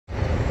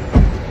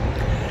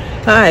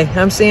Hi,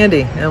 I'm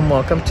Sandy, and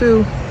welcome to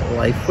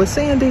Life with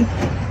Sandy.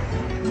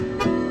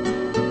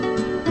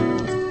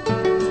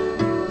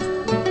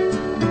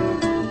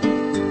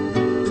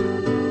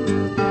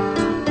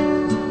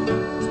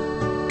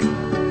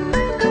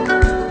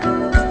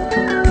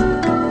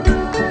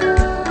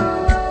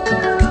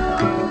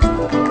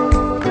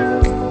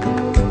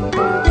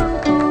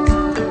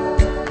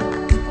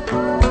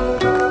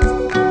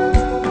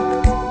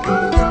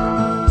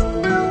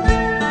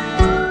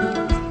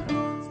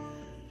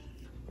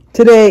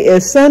 Today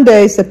is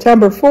Sunday,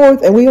 September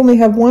 4th, and we only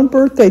have one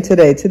birthday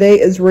today. Today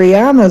is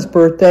Rihanna's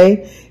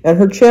birthday, and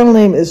her channel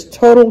name is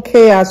Total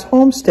Chaos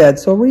Homestead.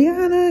 So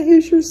Rihanna,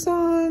 here's your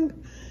song.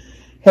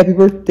 Happy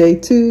birthday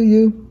to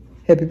you.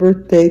 Happy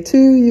birthday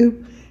to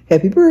you.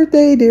 Happy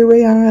birthday, dear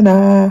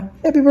Rihanna.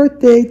 Happy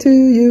birthday to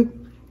you.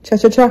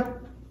 Cha-cha-cha.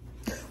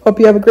 Hope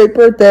you have a great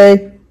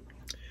birthday.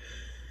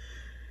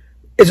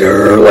 It's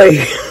early.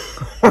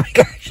 Oh my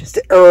gosh, it's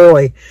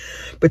early.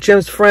 But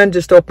Jim's friend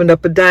just opened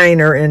up a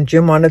diner, and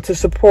Jim wanted to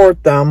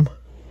support them.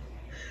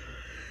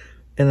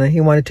 And then he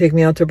wanted to take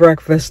me out to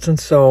breakfast, and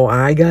so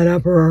I got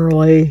up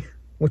early,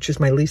 which is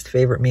my least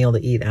favorite meal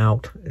to eat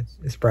out,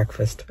 is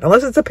breakfast.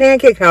 Unless it's a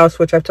pancake house,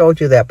 which I've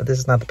told you that, but this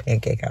is not the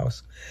pancake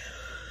house.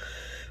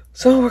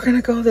 So we're going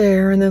to go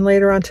there, and then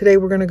later on today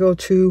we're going to go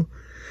to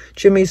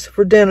Jimmy's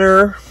for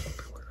dinner.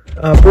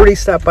 Birdie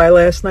stopped by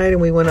last night,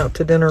 and we went out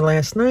to dinner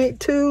last night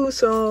too,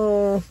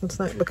 so it's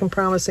not looking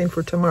promising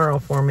for tomorrow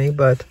for me,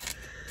 but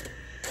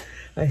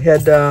I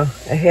had a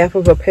half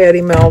of a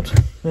patty melt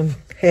and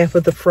half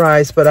of the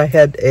fries, but I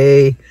had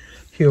a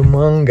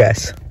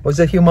humongous. Was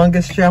it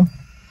humongous, Jim?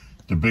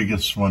 The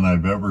biggest one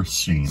I've ever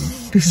seen.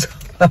 Piece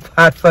of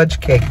hot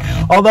fudge cake.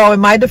 Although in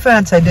my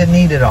defense, I didn't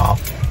eat it all,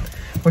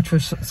 which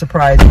was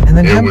surprising. And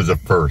then it was a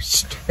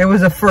first. It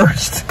was a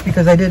first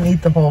because I didn't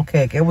eat the whole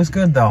cake. It was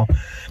good though.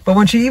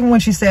 But even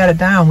when she sat it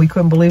down, we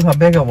couldn't believe how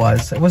big it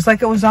was. It was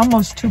like it was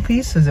almost 2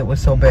 pieces. It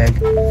was so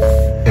big.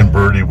 And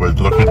Birdie was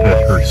looking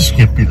at her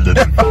skimpy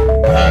little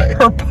pie.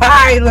 Her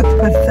pie looked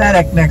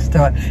pathetic next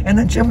to it. And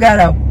then Jim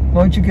got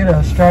what would you get,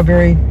 a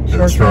strawberry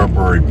shortcake? A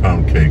strawberry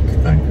pound cake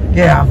thing.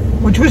 Yeah,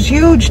 which was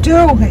huge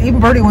too. Even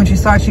Birdie, when she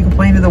saw it, she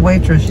complained to the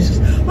waitress. She says,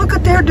 look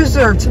at their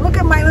desserts and look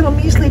at my little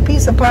measly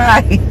piece of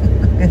pie.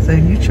 I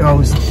said, you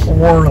chose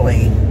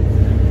poorly.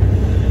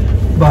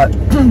 But...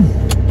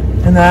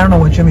 And then I don't know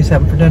what Jimmy's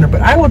having for dinner,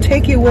 but I will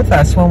take you with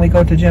us when we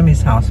go to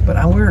Jimmy's house.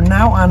 But we're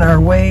now on our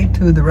way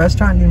to the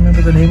restaurant. Do you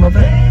remember the name of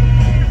it?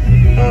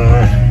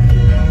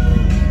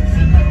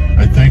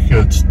 I think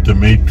it's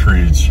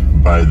Dimitri's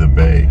by the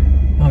Bay.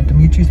 Oh,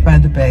 Dimitri's by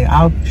the Bay.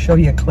 I'll show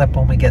you a clip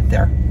when we get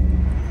there.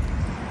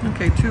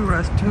 Okay, two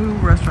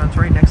restaurants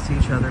right next to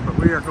each other, but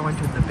we are going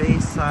to the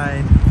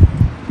Bayside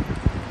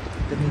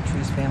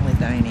Dimitri's Family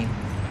Dining.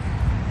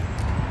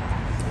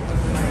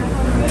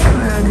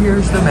 And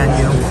here's the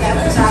menu. So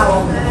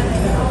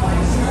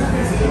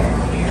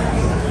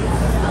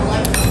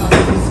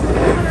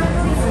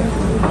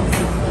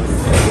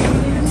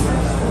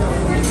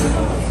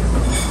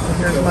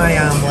here's my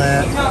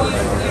omelet.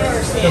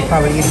 He'll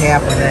probably eat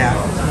half of that.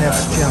 And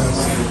that's Jim's.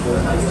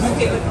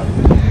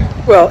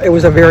 Well, it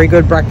was a very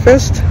good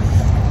breakfast.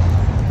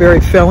 Very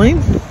filling.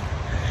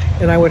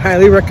 And I would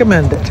highly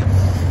recommend it.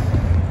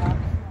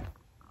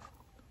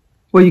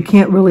 Well, you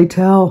can't really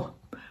tell,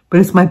 but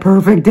it's my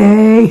perfect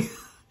day.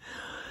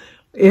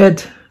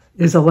 It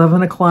is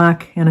 11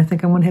 o'clock, and I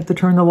think I'm going to have to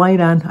turn the light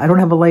on. I don't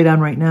have a light on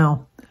right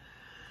now.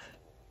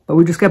 But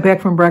we just got back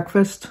from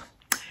breakfast,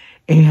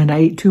 and I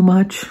ate too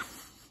much.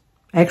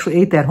 I actually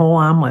ate that whole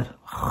omelet.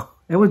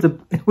 It was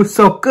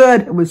so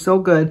good. It was so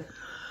good.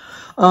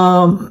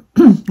 Then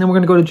we're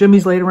going to go to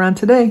Jimmy's later on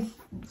today.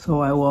 So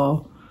I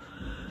will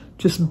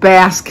just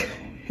bask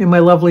in my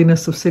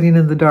loveliness of sitting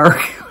in the dark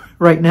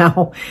right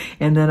now,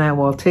 and then I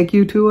will take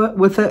you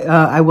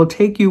I will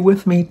take you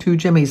with me to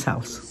Jimmy's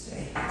house.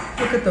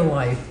 Look at the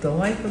life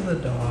of the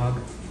dog.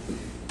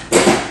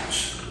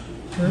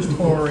 Here's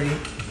Tori,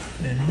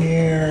 and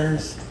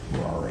here's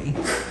Rory.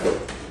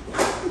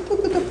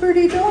 Look at the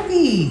pretty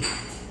doggy.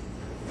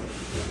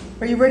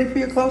 Are you ready for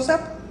your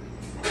close-up?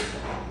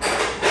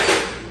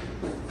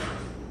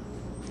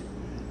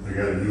 I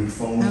got a new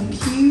phone. How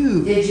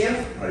cute. Did you?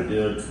 I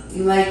did.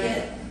 You like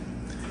it?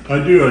 I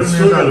do. I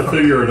still got to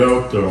figure it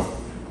out, though.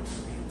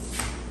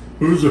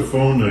 Who's a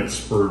phone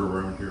expert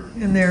around here?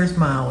 And there's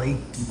Molly.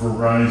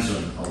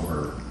 Verizon,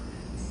 over.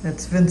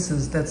 That's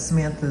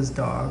Samantha's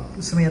dog.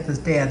 Samantha's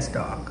dad's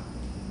dog.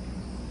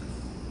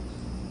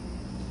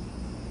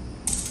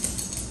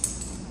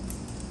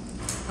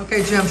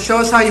 Okay, Jim, show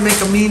us how you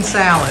make a mean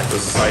salad.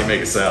 This is how you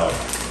make a salad.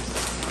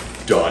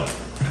 Done.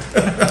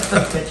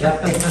 Good job.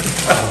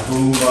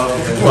 Boom,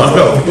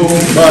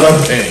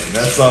 bada bing.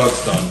 That's how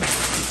it's done.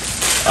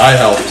 I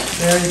helped.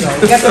 There you go.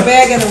 You got the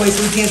bag in the way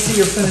so we can't see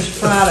your finished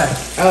product.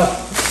 Oh.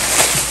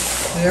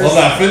 Well,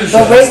 not finished.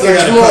 But wait,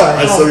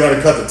 I still got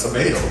to cut the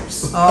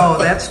tomatoes. Oh,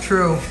 that's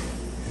true.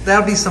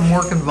 That'll be some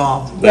work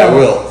involved. That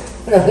will.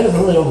 There's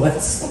a little bit.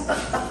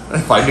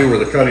 If I knew where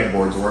the cutting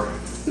boards were.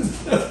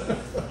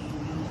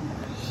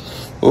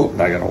 Oh,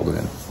 I got to hold it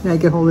in. Yeah, I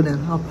can hold it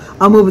in.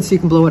 I'll move it so you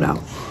can blow it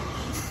out.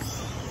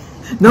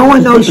 No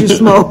one knows you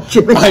smoke,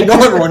 Jimmy. I know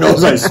everyone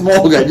knows I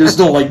smoke. I just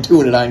don't like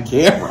doing it on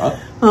camera.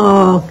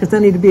 Oh, because I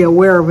need to be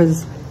aware of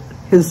his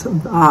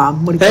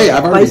what do you Hey, call it?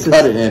 I've already Vices.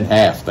 cut it in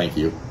half. Thank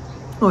you.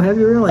 Oh, have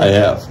you really? I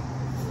have.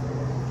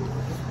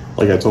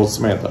 Like I told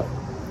Samantha,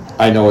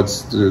 I know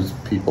there's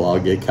people, I'll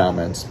get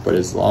comments, but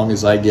as long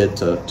as I get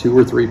to 2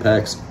 or 3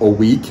 packs a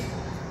week,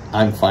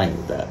 I'm fine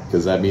with that,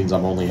 because that means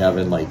I'm only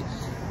having like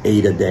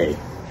 8 a day.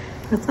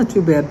 That's not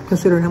too bad,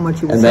 considering how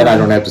much you was And then I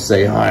selling. don't have to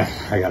say, oh,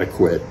 I gotta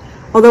quit.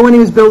 Although when he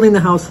was building the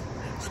house,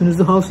 as soon as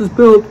the house is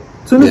built,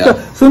 as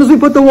soon as we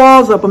put the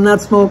walls up, I'm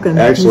not smoking.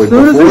 Actually, as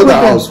soon as we before put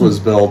the house was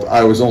built,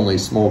 I was only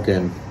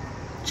smoking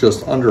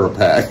just under a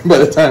pack. By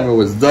the time it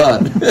was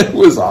done, it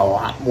was a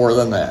lot more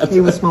than that.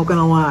 He was smoking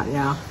a lot,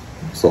 yeah.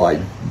 So I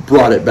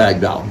brought it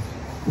back down.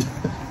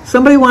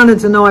 Somebody wanted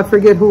to know, I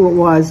forget who it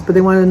was, but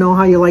they wanted to know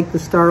how you like the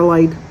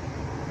Starlight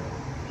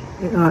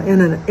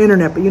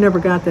internet, but you never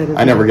got that.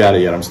 I never got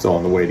it yet. I'm still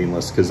on the waiting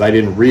list because I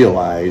didn't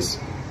realize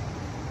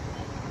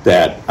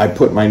that I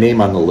put my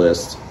name on the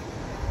list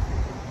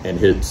and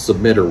hit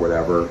submit or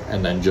whatever,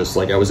 and then just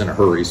like I was in a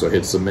hurry, so I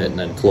hit submit and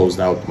then closed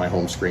out my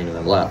home screen and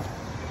then left.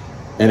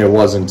 And it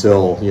wasn't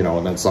until, you know,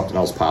 and then something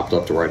else popped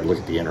up to where I had to look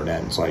at the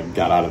internet, and so I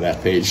got out of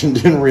that page and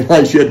didn't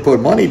realize you had to put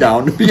money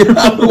down to be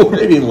on the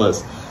waiting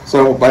list.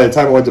 So by the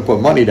time I went to put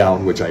money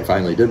down, which I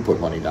finally did put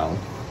money down,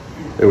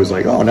 it was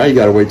like, oh, now you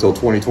got to wait till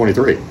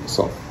 2023.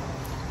 So,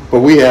 but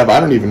we have, I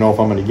don't even know if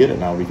I'm going to get it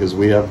now because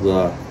we have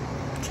the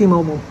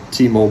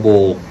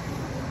T-Mobile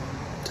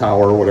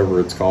tower, whatever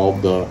it's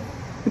called.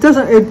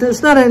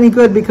 It's not any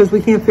good because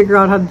we can't figure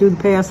out how to do the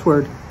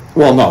password.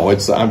 Well, no, I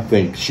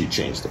think she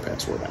changed the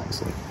password,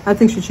 honestly. I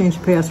think she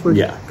changed the password.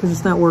 Yeah. Because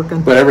it's not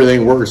working. But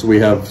everything works. We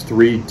have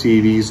 3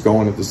 TVs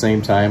going at the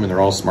same time, and they're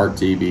all smart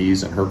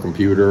TVs, and her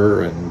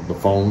computer, and the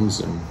phones,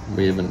 and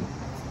we haven't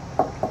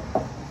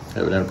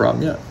had a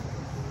problem yet.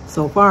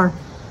 So far.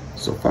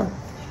 So far.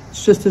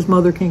 It's just his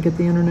mother can't get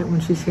the internet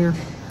when she's here.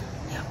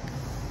 Yeah.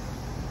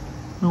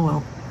 Oh,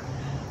 well.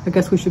 I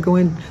guess we should go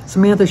in.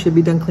 Samantha should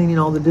be done cleaning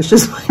all the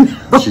dishes by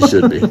now. She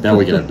should be. Now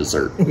we can have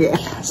dessert.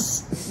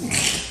 Yes.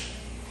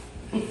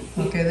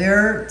 Okay,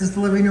 there's the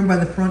living room by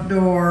the front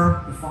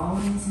door.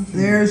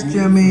 There's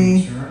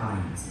Jimmy.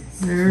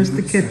 There's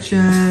the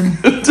kitchen.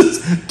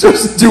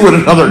 just do it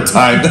another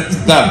time.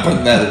 That's not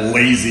putting that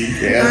lazy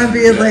cat. I'm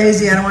being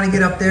lazy. I don't want to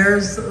get up.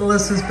 There's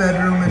Alyssa's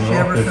bedroom if she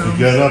ever If comes. you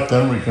get up,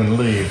 then we can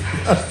leave.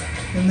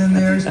 And then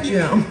there's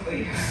Jim.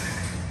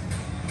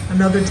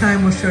 Another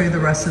time we'll show you the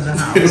rest of the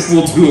house.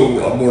 We'll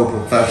do a more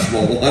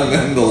professional one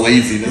than the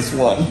laziness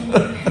one.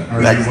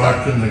 Are you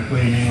watching the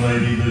cleaning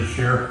lady this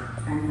year?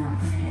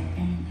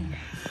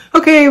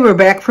 Okay, we're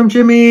back from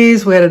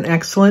Jimmy's. We had an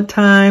excellent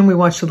time. We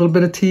watched a little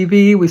bit of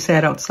TV. We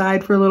sat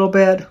outside for a little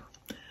bit.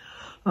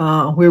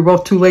 We were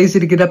both too lazy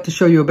to get up to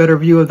show you a better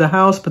view of the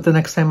house, but the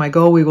next time I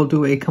go, we will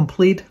do a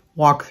complete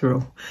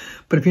walkthrough.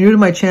 But if you're new to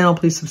my channel,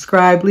 please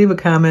subscribe, leave a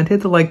comment,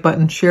 hit the like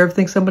button, share if you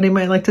think somebody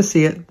might like to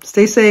see it.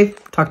 Stay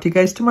safe. Talk to you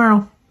guys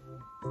tomorrow.